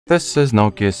This is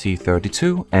Nokia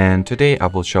C32, and today I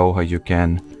will show how you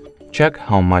can check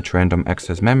how much random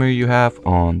access memory you have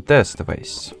on this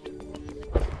device.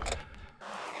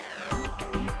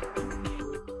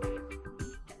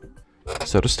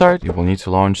 So to start, you will need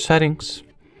to launch Settings,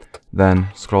 then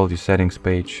scroll the Settings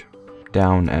page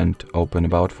down and open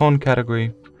About Phone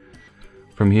category.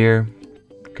 From here,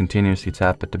 continuously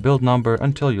tap at the build number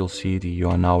until you'll see the "You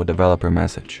are now a developer"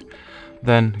 message.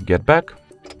 Then get back,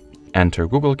 enter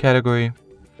Google category,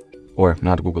 or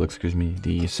not Google, excuse me,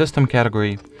 the System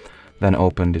category, then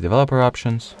open the developer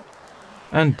options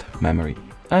and memory.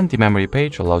 And the memory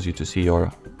page allows you to see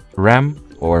your RAM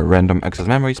or random access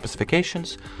memory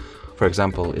specifications. For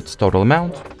example, its total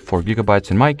amount, 4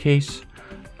 GB in my case,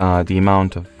 the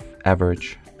amount of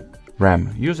average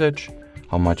RAM usage,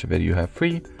 how much of it you have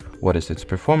free, what is its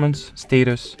performance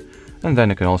status, and then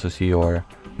you can also see your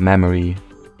memory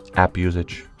app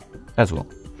usage as well.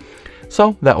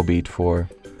 So that will be it for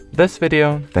this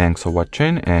video. Thanks for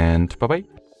watching, and bye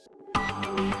bye.